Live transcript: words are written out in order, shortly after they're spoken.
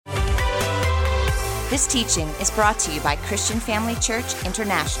This teaching is brought to you by Christian Family Church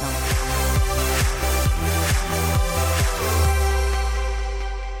International.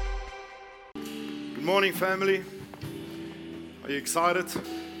 Good morning, family. Are you excited?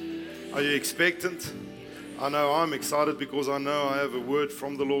 Are you expectant? I know I'm excited because I know I have a word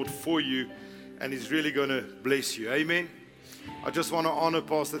from the Lord for you, and He's really going to bless you. Amen. I just want to honor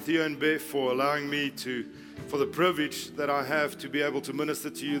Pastor Theo and Beth for allowing me for the privilege that I have to be able to minister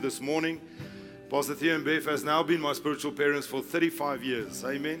to you this morning. Pastor Theo and Beth has now been my spiritual parents for 35 years.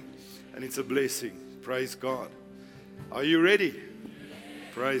 Amen. And it's a blessing. Praise God. Are you ready?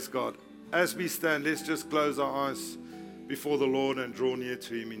 Praise God. As we stand, let's just close our eyes before the Lord and draw near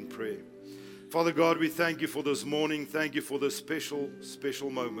to Him in prayer. Father God, we thank you for this morning. Thank you for this special, special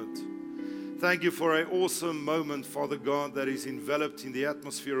moment. Thank you for an awesome moment, Father God, that is enveloped in the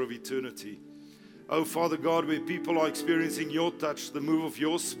atmosphere of eternity. Oh, Father God, where people are experiencing your touch, the move of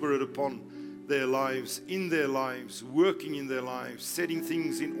your Spirit upon their lives, in their lives, working in their lives, setting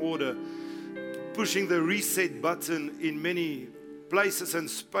things in order, pushing the reset button in many places and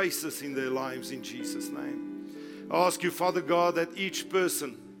spaces in their lives in Jesus' name. I ask you, Father God, that each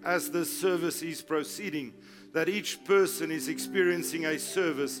person, as this service is proceeding, that each person is experiencing a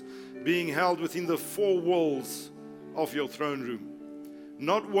service being held within the four walls of your throne room.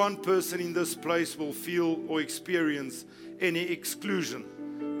 Not one person in this place will feel or experience any exclusion,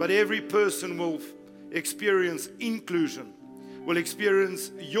 but every person will experience inclusion, will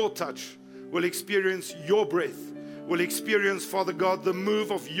experience your touch, will experience your breath, will experience, Father God, the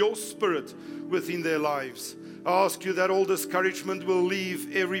move of your Spirit within their lives. I ask you that all discouragement will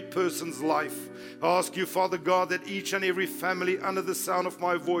leave every person's life. I ask you, Father God, that each and every family under the sound of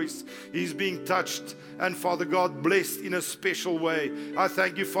my voice is being touched and, Father God, blessed in a special way. I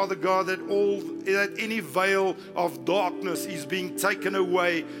thank you, Father God, that any veil of darkness is being taken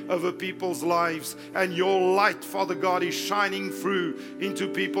away over people's lives, and your light, Father God, is shining through into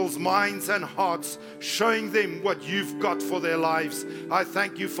people's minds and hearts, showing them what you've got for their lives. I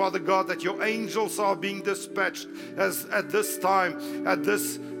thank you, Father God, that your angels are being dispatched as at this time, at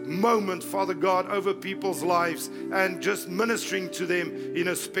this moment, Father God, over people's lives and just ministering to them in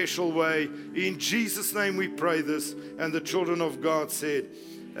a special way. In Jesus' name we pray this, and the children of God said,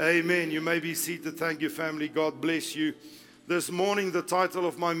 amen. You may be seated. Thank you, family. God bless you. This morning, the title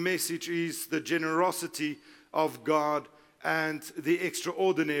of my message is The Generosity of God and the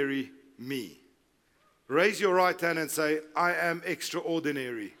Extraordinary Me. Raise your right hand and say, I am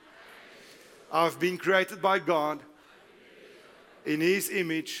extraordinary. I've been created by God in His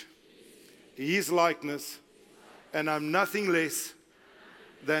image, His likeness, and I'm nothing less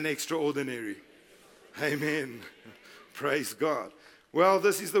than extraordinary. Amen. Praise God. Well,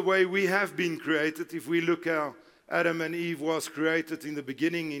 this is the way we have been created. If we look how Adam and Eve was created in the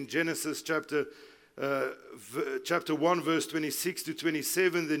beginning in Genesis chapter 1, verse 26 to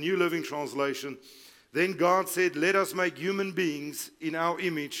 27, the New Living Translation. Then God said, let us make human beings in our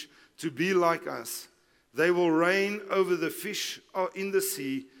image to be like us. They will reign over the fish in the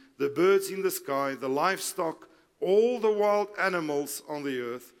sea, the birds in the sky, the livestock, all the wild animals on the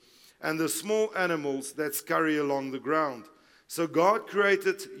earth, and the small animals that scurry along the ground. So God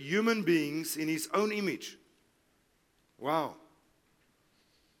created human beings in His own image. Wow.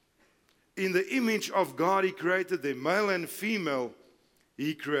 In the image of God, He created them. Male and female,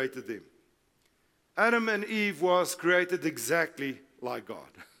 He created them. Adam and Eve was created exactly like God.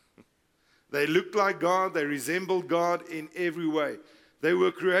 They looked like God. They resembled God in every way. They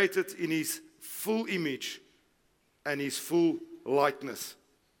were created in His full image and His full likeness.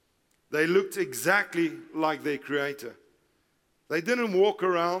 They looked exactly like their Creator. They didn't walk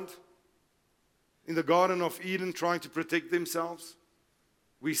around in the Garden of Eden trying to protect themselves.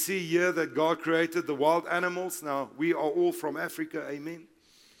 We see here that God created the wild animals. Now, we are all from Africa, amen.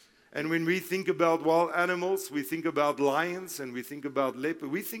 And when we think about wild animals, we think about lions and we think about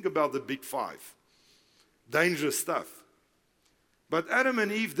leopards. We think about the big five. Dangerous stuff. But Adam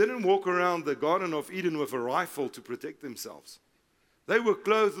and Eve didn't walk around the Garden of Eden with a rifle to protect themselves. They were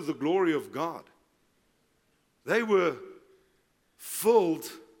clothed with the glory of God. They were filled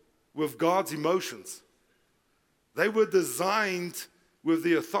with God's emotions. They were designed with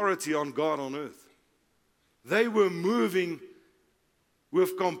the authority on God on earth. They were moving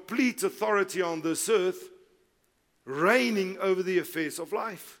with complete authority on this earth, reigning over the affairs of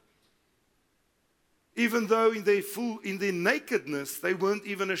life. Even though in their nakedness, they weren't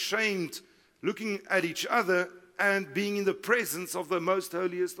even ashamed looking at each other and being in the presence of the most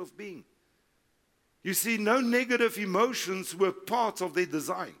holiest of being. You see, no negative emotions were part of their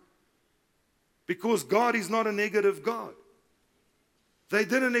design, because God is not a negative God. They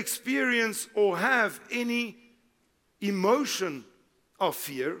didn't experience or have any emotion of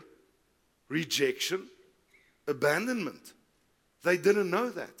fear, rejection, abandonment. They didn't know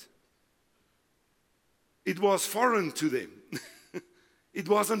that. It was foreign to them. It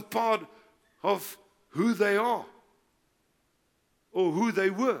wasn't part of who they are or who they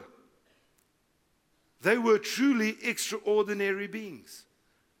were. They were truly extraordinary beings,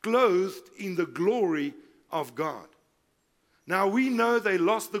 clothed in the glory of God. Now we know they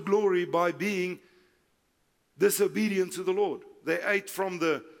lost the glory by being disobedient to the Lord. They ate from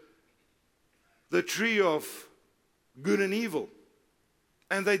the tree of good and evil,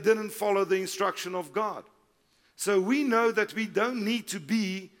 and they didn't follow the instruction of God. So we know that we don't need to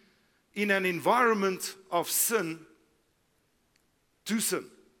be in an environment of sin to sin,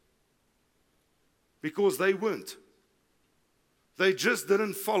 because they weren't. They just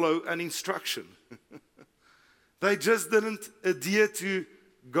didn't follow an instruction. They just didn't adhere to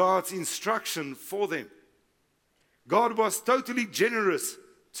God's instruction for them. God was totally generous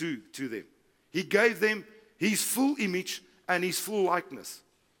to them. He gave them His full image and His full likeness.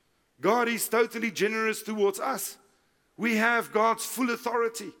 God is totally generous towards us. We have God's full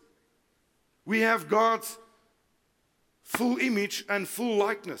authority. We have God's full image and full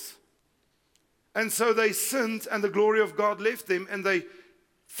likeness. And so they sinned, and the glory of God left them, and they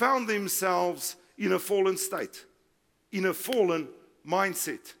found themselves in a fallen state, in a fallen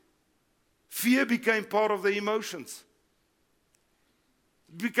mindset. Fear became part of their emotions.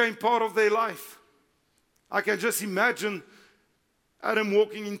 It became part of their life. I can just imagine Adam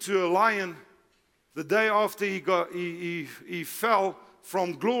walking into a lion the day after he fell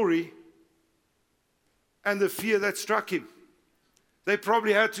from glory, and the fear that struck him. They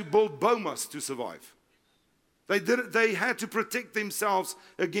probably had to build bomas to survive. They had to protect themselves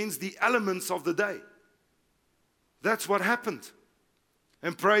against the elements of the day. That's what happened.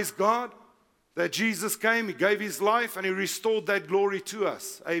 And praise God that Jesus came, He gave His life, and He restored that glory to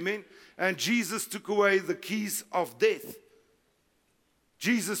us. Amen. And Jesus took away the keys of death.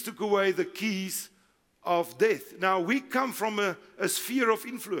 Jesus took away the keys of death. Now we come from a sphere of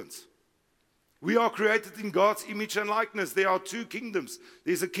influence. We are created in God's image and likeness. There are two kingdoms.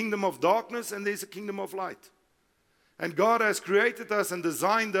 There's a kingdom of darkness and there's a kingdom of light. And God has created us and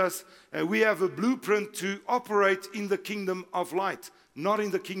designed us, and we have a blueprint to operate in the kingdom of light, not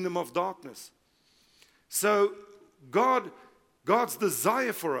in the kingdom of darkness. So God's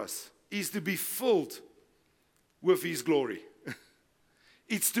desire for us is to be filled with His glory.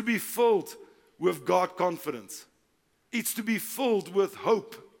 It's to be filled with God confidence. It's to be filled with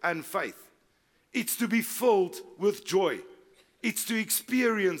hope and faith. It's to be filled with joy. It's to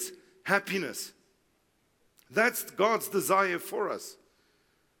experience happiness. That's God's desire for us.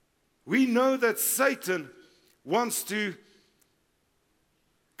 We know that Satan wants to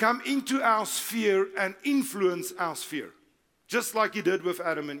come into our sphere and influence our sphere, just like he did with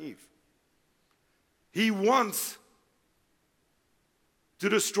Adam and Eve. He wants to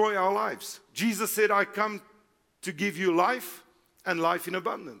destroy our lives. Jesus said, I come to give you life and life in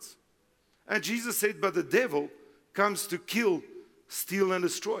abundance. And Jesus said, but the devil comes to kill, steal, and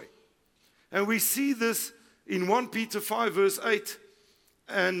destroy. And we see this in 1 Peter 5, verse 8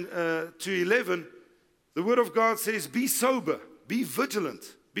 and to 11. The Word of God says, be sober, be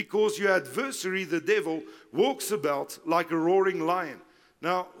vigilant, because your adversary, the devil, walks about like a roaring lion.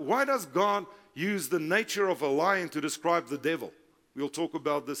 Now, why does God use the nature of a lion to describe the devil? We'll talk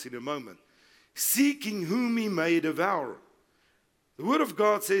about this in a moment. Seeking whom he may devour. The Word of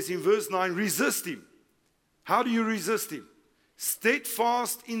God says in verse 9, resist him. How do you resist him?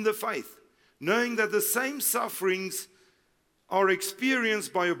 Steadfast in the faith, knowing that the same sufferings are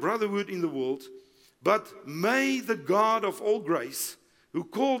experienced by your brotherhood in the world, but may the God of all grace, who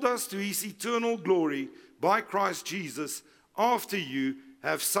called us to His eternal glory by Christ Jesus, after you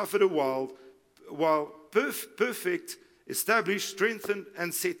have suffered a while perfect, establish, strengthen,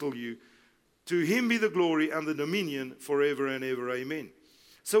 and settle you. To Him be the glory and the dominion forever and ever. Amen.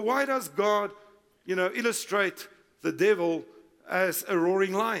 So why does God, illustrate the devil as a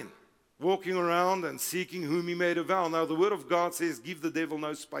roaring lion, walking around and seeking whom he may devour? Now the Word of God says, give the devil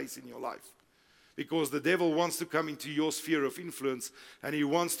no space in your life. Because the devil wants to come into your sphere of influence, and he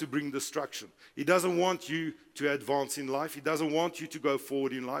wants to bring destruction. He doesn't want you to advance in life. He doesn't want you to go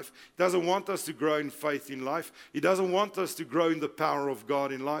forward in life. He doesn't want us to grow in faith in life. He doesn't want us to grow in the power of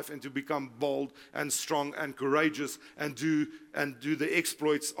God in life and to become bold and strong and courageous and do the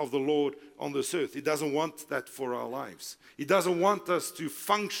exploits of the Lord on this earth. He doesn't want that for our lives. He doesn't want us to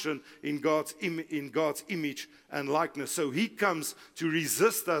function in God's image and likeness. So he comes to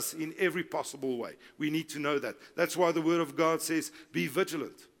resist us in every possible way. We need to know that. That's why the Word of God says, be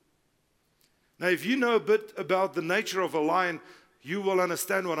vigilant. Now, if you know a bit about the nature of a lion, you will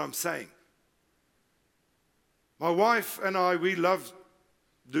understand what I'm saying. My wife and I, we love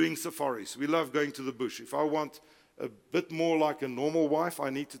doing safaris. We love going to the bush. If I want a bit more like a normal wife, I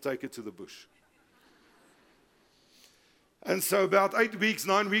need to take her to the bush. And so about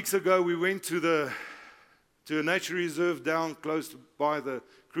 9 weeks ago, we went to a nature reserve down close by the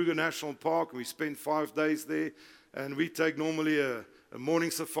Kruger National Park. And we spent 5 days there. And we take normally a morning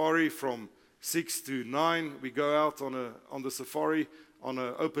safari from 6 to 9. We go out on the safari on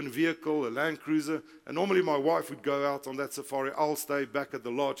an open vehicle, a Land Cruiser. And normally my wife would go out on that safari. I'll stay back at the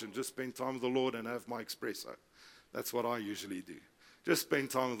lodge and just spend time with the Lord and have my espresso. That's what I usually do. Just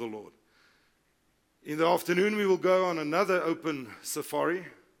spend time with the Lord. In the afternoon, we will go on another open safari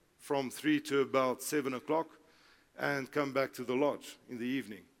from 3 to about 7 o'clock and come back to the lodge in the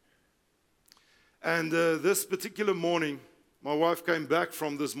evening. And this particular morning, my wife came back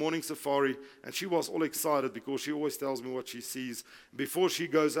from this morning safari, and she was all excited because she always tells me what she sees. Before she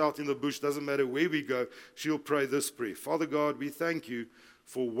goes out in the bush, doesn't matter where we go, she'll pray this prayer. Father God, we thank you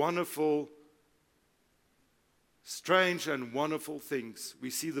for wonderful, strange and wonderful things. We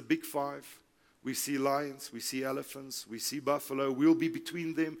see the big five. We see lions, we see elephants, we see buffalo. We'll be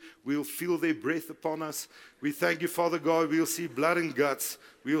between them. We'll feel their breath upon us. We thank you, Father God. We'll see blood and guts.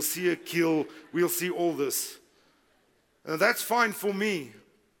 We'll see a kill. We'll see all this. And that's fine for me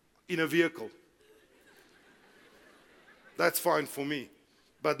in a vehicle. That's fine for me.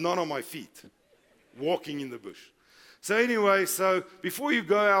 But not on my feet, walking in the bush. So anyway, before you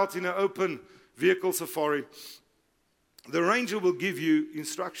go out in an open vehicle safari, the ranger will give you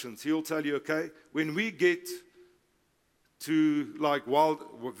instructions. He'll tell you, okay, when we get to like wild,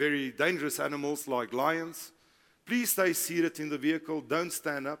 very dangerous animals like lions, please stay seated in the vehicle. Don't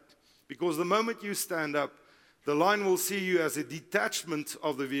stand up. Because the moment you stand up, the lion will see you as a detachment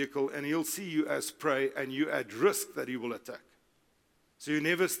of the vehicle, and he'll see you as prey, and you're at risk that he will attack. So you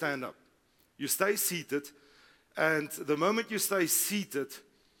never stand up. You stay seated, and the moment you stay seated,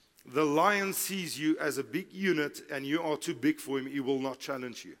 the lion sees you as a big unit and you are too big for him. He will not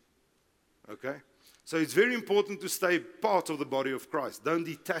challenge you. Okay? So it's very important to stay part of the body of Christ. Don't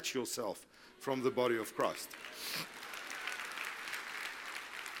detach yourself from the body of Christ.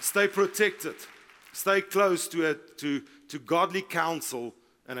 Stay protected. Stay close to godly counsel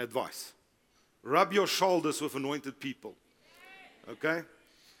and advice. Rub your shoulders with anointed people. Okay?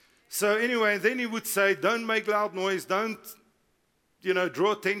 So anyway, then he would say, don't make loud noise. Don't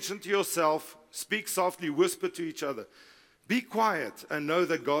draw attention to yourself, speak softly, whisper to each other. Be quiet and know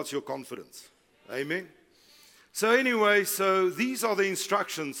that God's your confidence. Amen. So anyway, these are the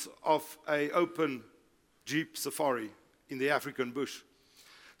instructions of an open Jeep safari in the African bush.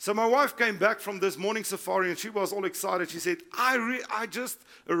 So my wife came back from this morning safari and she was all excited. She said, I just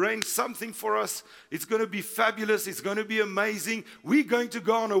arranged something for us. It's going to be fabulous. It's going to be amazing. We're going to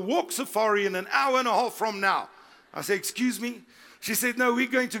go on a walk safari in an hour and a half from now. I said, excuse me? She said, no, we're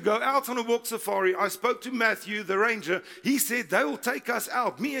going to go out on a walk safari. I spoke to Matthew, the ranger. He said, they will take us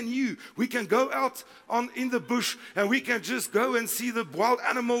out, me and you. We can go out in the bush and we can just go and see the wild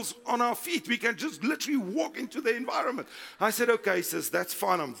animals on our feet. We can just literally walk into the environment. I said, okay, sis, that's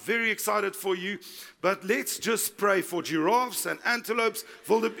fine. I'm very excited for you. But let's just pray for giraffes and antelopes.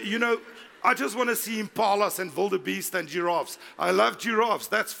 I just want to see impalas and wildebeest and giraffes. I love giraffes.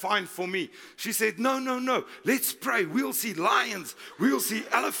 That's fine for me. She said, no. Let's pray. We'll see lions. We'll see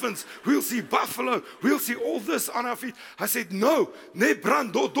elephants. We'll see buffalo. We'll see all this on our feet. I said, no. We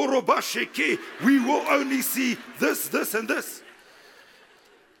will only see this, and this.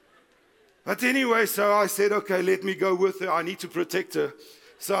 But anyway, so I said, okay, let me go with her. I need to protect her.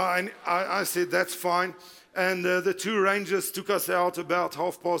 So I said, that's fine. And the two rangers took us out about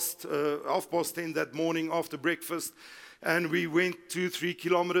half past 10 that morning after breakfast. And we went 2-3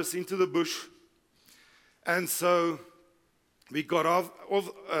 kilometers into the bush. And so we got off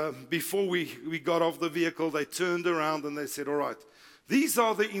before we got off the vehicle, they turned around and they said, all right, these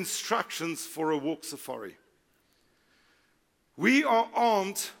are the instructions for a walk safari. We are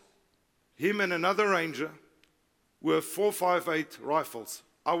armed, him and another ranger, with 4.58 rifles.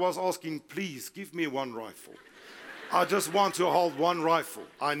 I was asking, please, give me one rifle. I just want to hold one rifle.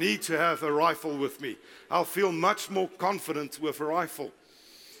 I need to have a rifle with me. I'll feel much more confident with a rifle.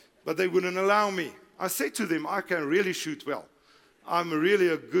 But they wouldn't allow me. I said to them, I can really shoot well. I'm really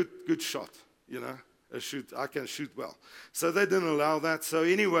a good shot, I can shoot well. So they didn't allow that. So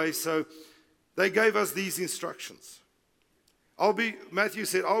anyway, they gave us these instructions. Matthew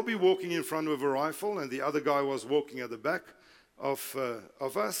said, I'll be walking in front with a rifle, and the other guy was walking at the back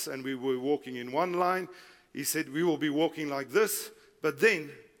of us, and we were walking in one line. He said, we will be walking like this. But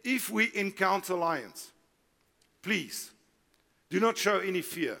then, if we encounter lions, please, do not show any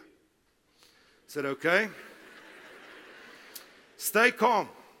fear. I said, okay. Stay calm.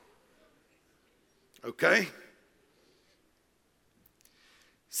 Okay.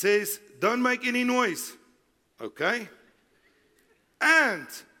 Says, don't make any noise. Okay. And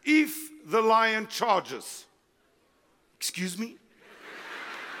if the lion charges, excuse me?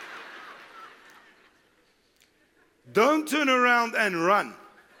 Don't turn around and run.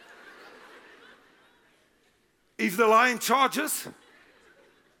 If the lion charges,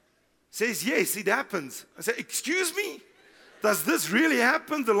 says, yes, it happens. I say, excuse me? Does this really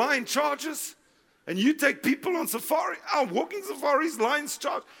happen? The lion charges? And you take people on safari? Oh, walking safaris, lions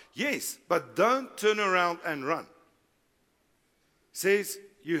charge. Yes, but don't turn around and run. Says,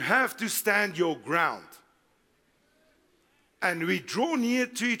 you have to stand your ground. And we draw near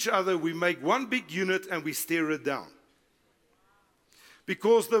to each other, we make one big unit, and we stare it down.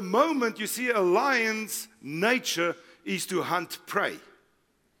 Because the moment you see a lion's nature is to hunt prey.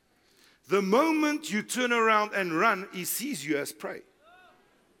 The moment you turn around and run, he sees you as prey.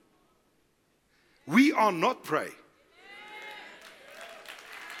 We are not prey.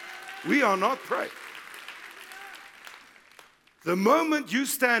 We are not prey. The moment you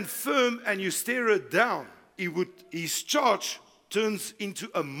stand firm and you stare it down, his charge turns into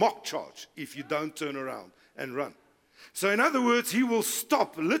a mock charge if you don't turn around and run. So in other words, he will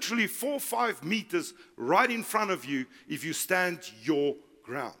stop literally 4 or 5 meters right in front of you if you stand your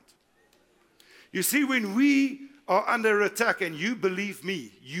ground. You see, when we are under attack, and you believe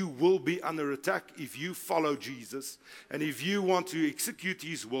me, you will be under attack if you follow Jesus. And if you want to execute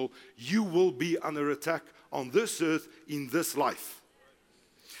his will, you will be under attack on this earth in this life.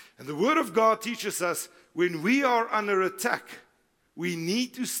 And the Word of God teaches us when we are under attack, we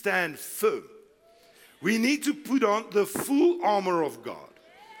need to stand firm. We need to put on the full armor of God.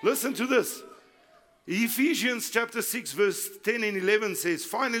 Listen to this. Ephesians chapter 6 verse 10 and 11 says,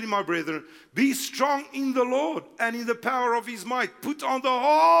 finally, my brethren, be strong in the Lord and in the power of his might. Put on the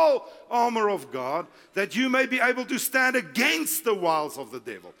whole armor of God that you may be able to stand against the wiles of the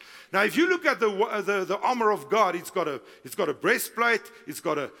devil. Now, if you look at the armor of God, it's got a breastplate, it's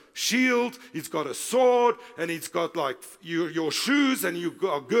got a shield, it's got a sword, and it's got like your shoes, and you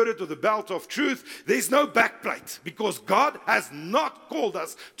are girded with the belt of truth. There's no backplate because God has not called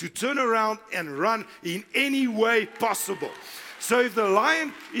us to turn around and run in any way possible. So if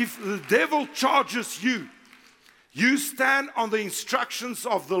the devil charges you, you stand on the instructions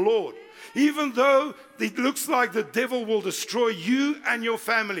of the Lord. Even though it looks like the devil will destroy you and your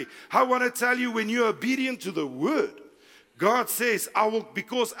family. I want to tell you, when you're obedient to the word, God says,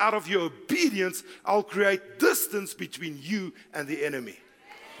 because out of your obedience, I'll create distance between you and the enemy.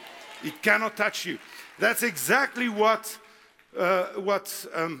 It cannot touch you. That's exactly what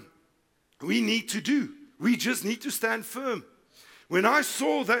we need to do. We just need to stand firm. When I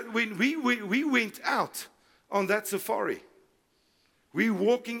saw that, when we went out on that safari, we're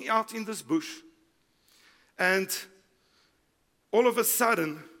walking out in this bush, and all of a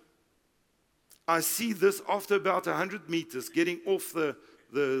sudden, I see this after about 100 meters getting off the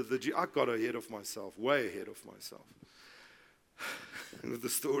I got ahead of myself, way ahead of myself with the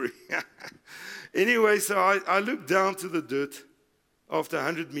story. Anyway, so I looked down to the dirt after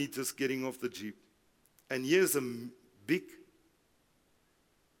 100 meters getting off the Jeep, and here's a big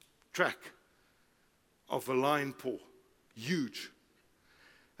track of a lion paw, huge.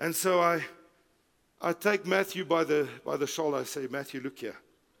 And so I take Matthew by the shoulder. I say, Matthew, look here.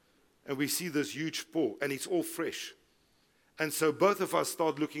 And we see this huge paw, and it's all fresh. And so both of us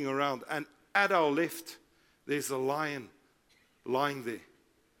start looking around, and at our left, there's a lion lying there.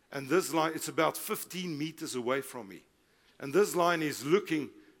 And this lion, it's about 15 meters away from me. And this lion is looking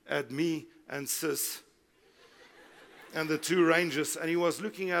at me and Sis and the 2 rangers, and he was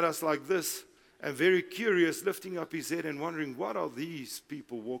looking at us like this, and very curious, lifting up his head and wondering, what are these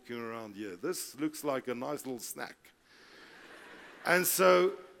people walking around here? This looks like a nice little snack. And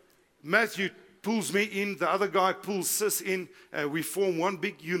so Matthew pulls me in, the other guy pulls Sis in, and we form one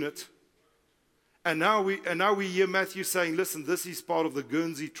big unit. And now we hear Matthew saying, listen, this is part of the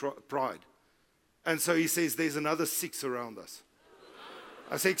Guernsey pride. And so he says, there's another 6 around us.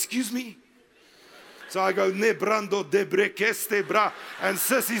 I say, excuse me? So I go, ne brando de brekeste bra. And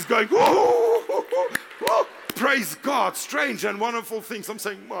Sis is going, whoa, whoa, whoa, whoa. Praise God, strange and wonderful things. I'm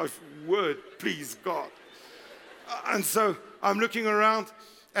saying, my word, please God. And so I'm looking around,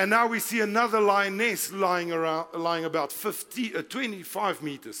 And now we see another lioness lying about 25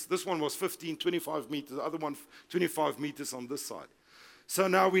 meters. This one was 15, 25 meters. The other one, 25 meters on this side. So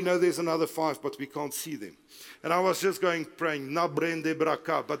now we know there's another 5, but we can't see them. And I was just praying, Na brende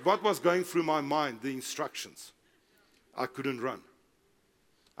braka. But what was going through my mind? The instructions. I couldn't run.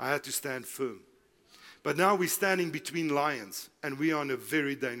 I had to stand firm. But now we're standing between lions, and we are in a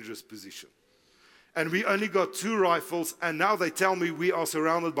very dangerous position. And we only got 2 rifles, and now they tell me we are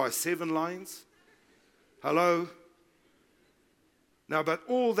surrounded by 7 lions. Hello? Now, but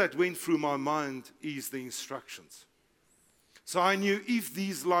all that went through my mind is the instructions. So I knew if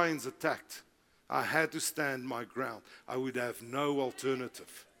these lions attacked, I had to stand my ground. I would have no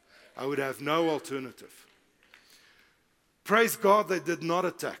alternative. I would have no alternative. Praise God, they did not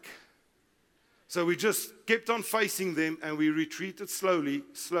attack. So we just kept on facing them, and we retreated slowly,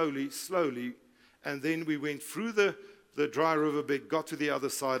 slowly, slowly. And then we went through the dry riverbed, got to the other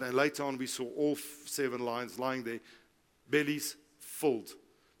side, and later on we saw all 7 lions lying there, bellies filled,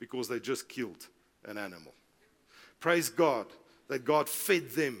 because they just killed an animal. Praise God that God fed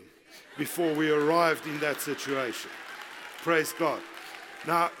them before we arrived in that situation. Praise God.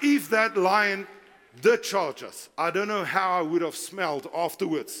 Now, if that lion did charge us, I don't know how I would have smelled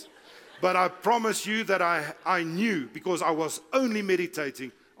afterwards, but I promise you that I knew, because I was only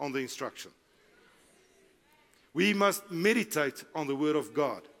meditating on the instruction. We must meditate on the Word of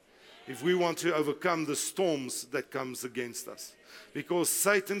God if we want to overcome the storms that comes against us. Because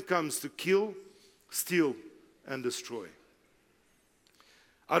Satan comes to kill, steal, and destroy.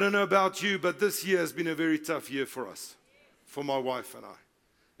 I don't know about you, but this year has been a very tough year for us, for my wife and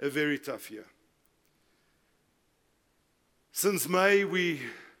I. A very tough year. Since May, we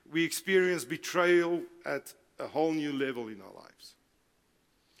experienced betrayal at a whole new level in our lives.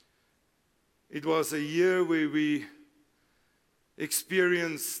 It was a year where we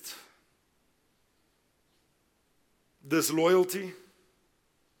experienced disloyalty.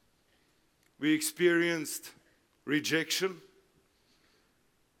 We experienced rejection.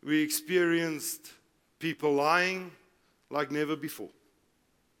 We experienced people lying like never before.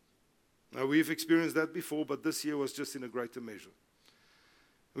 Now, we've experienced that before, but this year was just in a greater measure.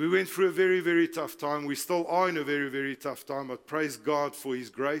 We went through a very, very tough time. We still are in a very, very tough time, but praise God for His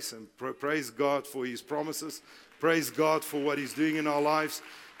grace and praise God for His promises. Praise God for what He's doing in our lives,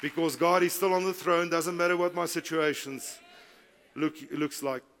 because God is still on the throne. Doesn't matter what my situations looks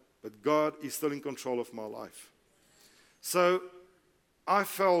like, but God is still in control of my life. So I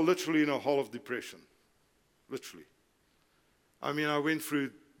fell literally in a hole of depression. Literally. I mean, I went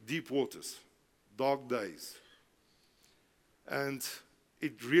through deep waters, dark days, and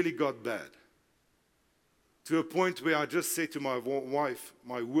it really got bad, to a point where I just said to my wife,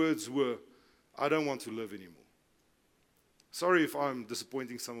 my words were, I don't want to live anymore. Sorry if I'm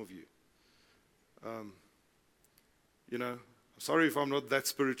disappointing some of you. Sorry if I'm not that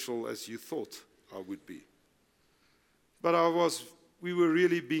spiritual as you thought I would be. But we were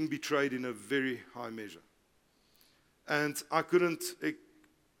really being betrayed in a very high measure. And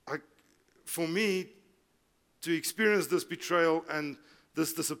for me to experience this betrayal and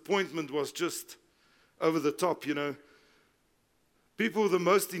this disappointment was just over the top, People with the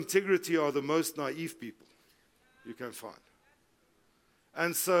most integrity are the most naive people you can find.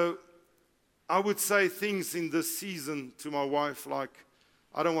 And so I would say things in this season to my wife like,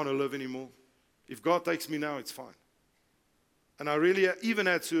 I don't want to live anymore. If God takes me now, it's fine. And I really even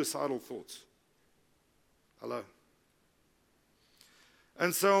had suicidal thoughts. Hello.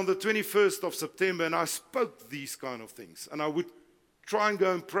 And so on the 21st of September, and I spoke these kind of things, and I would try and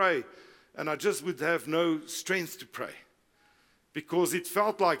go and pray, and I just would have no strength to pray, because it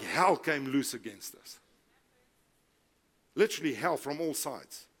felt like hell came loose against us. Literally hell from all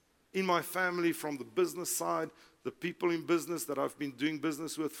sides. In my family, from the business side, the people in business that I've been doing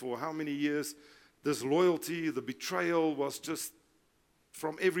business with for how many years, this loyalty, the betrayal was just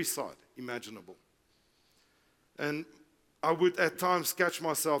from every side imaginable. And I would at times catch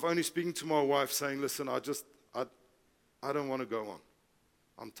myself only speaking to my wife saying, listen, I don't want to go on.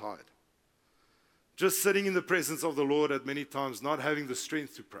 I'm tired. Just sitting in the presence of the Lord at many times, not having the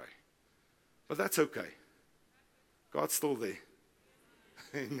strength to pray. But that's okay. God's still there.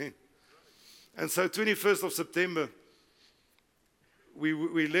 Amen. And so 21st of September,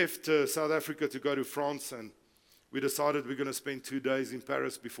 we left South Africa to go to France, and we decided we're going to spend 2 days in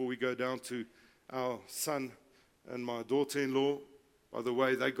Paris before we go down to our son and my daughter-in-law. By the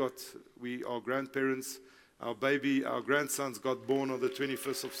way, we are grandparents. Our grandsons got born on the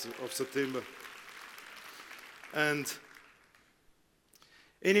 21st of September. And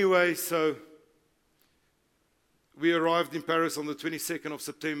anyway, so we arrived in Paris on the 22nd of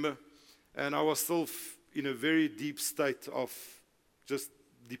September, and I was still in a very deep state of just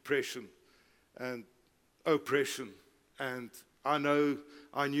depression and oppression. And I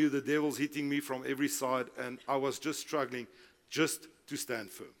knew the devil's hitting me from every side, and I was just struggling just to stand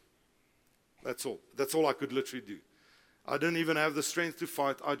firm. That's all. That's all I could literally do. I didn't even have the strength to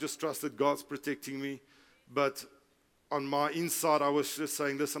fight. I just trusted God's protecting me. But on my inside, I was just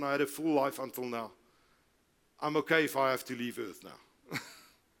saying, listen, I had a full life until now. I'm okay if I have to leave earth now.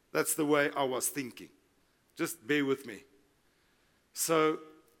 That's the way I was thinking. Just bear with me. So,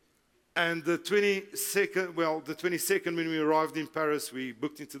 and the 22nd when we arrived in Paris, we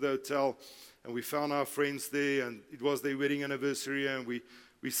booked into the hotel and we found our friends there, and it was their wedding anniversary, and we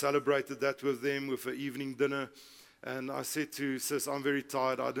celebrated that with them with an evening dinner. And I said to Sis, I'm very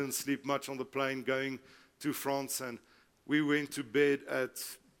tired. I didn't sleep much on the plane going to France, and we went to bed at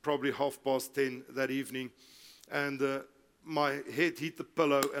probably 10:30 that evening, and my head hit the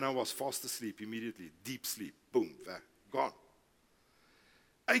pillow and I was fast asleep immediately. Deep sleep. Boom, there, gone.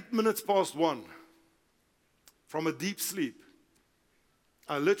 8 minutes past 1, from a deep sleep,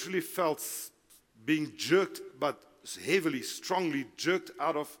 I literally felt being jerked, but heavily, strongly jerked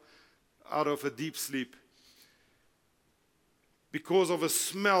out of a deep sleep because of a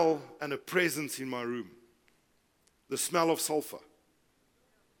smell and a presence in my room. The smell of sulfur.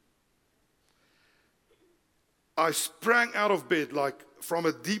 I sprang out of bed like from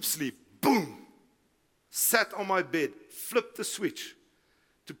a deep sleep. Boom! Sat on my bed, flipped the switch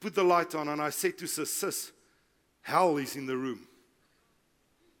to put the light on, and I said to Sis, hell is in the room.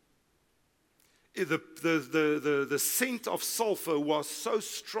 The scent of sulfur was so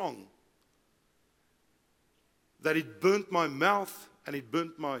strong that it burnt my mouth and it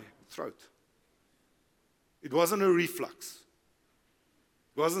burnt my throat. It wasn't a reflux.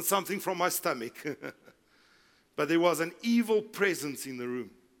 It wasn't something from my stomach. But there was an evil presence in the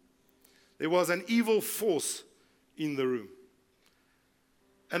room. There was an evil force in the room.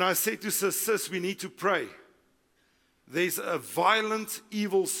 And I said to Sis, we need to pray. There's a violent,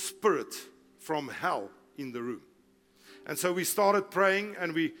 evil spirit from hell in the room. And so we started praying,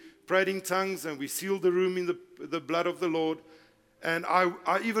 and we prayed in tongues, and we sealed the room in the blood of the Lord. And I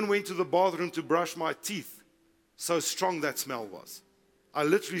even went to the bathroom to brush my teeth. So strong that smell was. I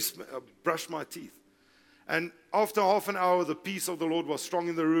literally brushed my teeth. And after half an hour, the peace of the Lord was strong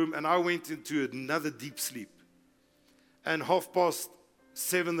in the room, and I went into another deep sleep. And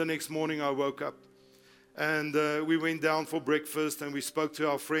 7:30 the next morning, I woke up. And we went down for breakfast, and we spoke to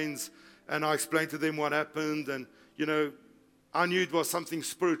our friends, and I explained to them what happened. And, I knew it was something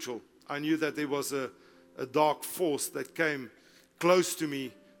spiritual. I knew that there was a dark force that came close to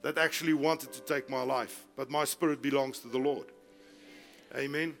me that actually wanted to take my life. But my spirit belongs to the Lord.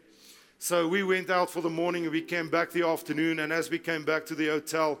 Amen. So we went out for the morning, and we came back the afternoon. And as we came back to the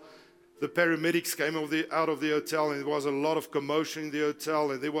hotel, the paramedics came out of the hotel, and there was a lot of commotion in the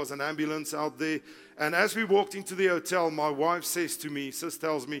hotel, and there was an ambulance out there. And as we walked into the hotel, my wife says to me, Sis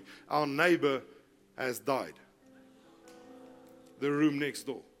tells me, our neighbor has died. The room next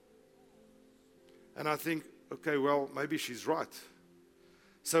door. And I think, okay, well, maybe she's right.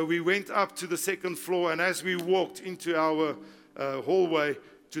 So we went up to the second floor, and as we walked into our hallway,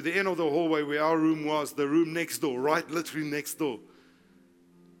 to the end of the hallway where our room was, the room next door, right literally next door,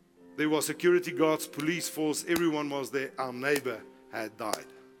 there were security guards, police force, everyone was there. Our neighbor had died.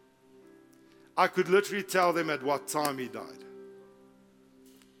 I could literally tell them at what time he died,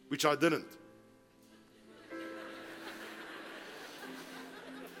 which I didn't.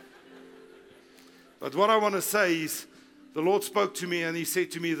 But what I want to say is, the Lord spoke to me, and He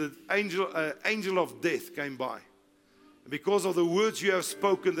said to me that angel of death came by. Because of the words you have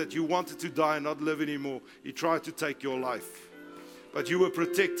spoken that you wanted to die and not live anymore, He tried to take your life. But you were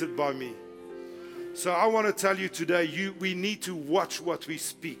protected by me. So I want to tell you today, we need to watch what we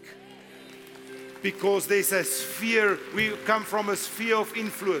speak. Because there's a sphere, we come from a sphere of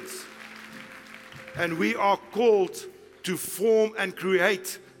influence. And we are called to form and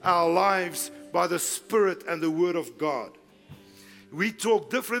create our lives by the Spirit and the Word of God. We talk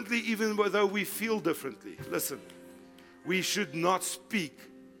differently even though we feel differently. Listen, we should not speak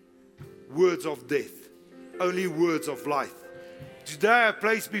words of death, only words of life. Today I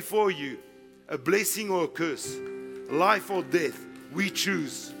place before you a blessing or a curse, life or death. We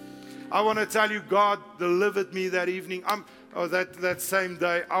choose. I want to tell you, God delivered me that evening. That same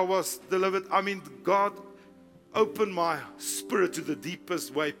day I was delivered. God opened my spirit to the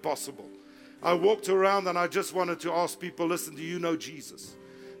deepest way possible. I walked around and I just wanted to ask people, listen, do you know Jesus?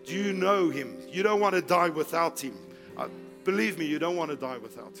 Do you know Him? You don't want to die without Him. Believe me, you don't want to die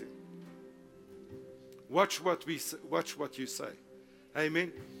without Him. Watch what you say.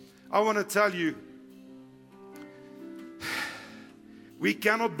 Amen. I want to tell you, we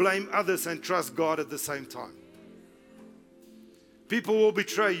cannot blame others and trust God at the same time. People will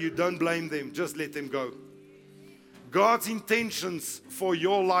betray you. Don't blame them. Just let them go. God's intentions for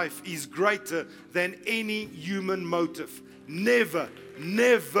your life is greater than any human motive. Never,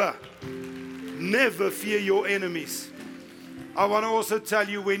 never, never fear your enemies. I want to also tell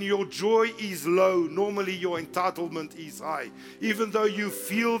you, when your joy is low, normally your entitlement is high. Even though you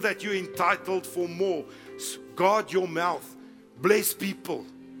feel that you're entitled for more, guard your mouth. Bless people.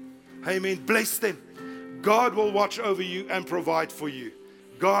 Amen. Bless them. God will watch over you and provide for you.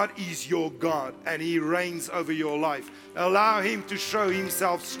 God is your God and He reigns over your life. Allow Him to show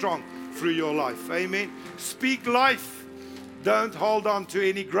Himself strong through your life. Amen. Speak life. Don't hold on to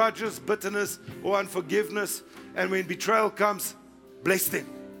any grudges, bitterness, or unforgiveness. And when betrayal comes, bless them.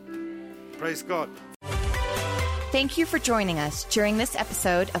 Praise God. Thank you for joining us during this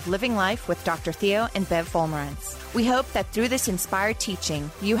episode of Living Life with Dr. Theo and Bev Wolmarans. We hope that through this inspired teaching,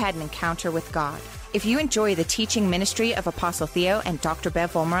 you had an encounter with God. If you enjoy the teaching ministry of Apostle Theo and Dr.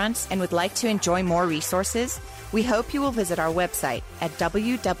 Bev Wolmarans and would like to enjoy more resources, we hope you will visit our website at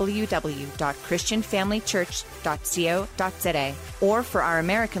www.christianfamilychurch.co.za, or for our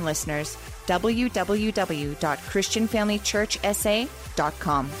American listeners,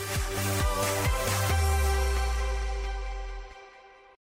 www.christianfamilychurchsa.com.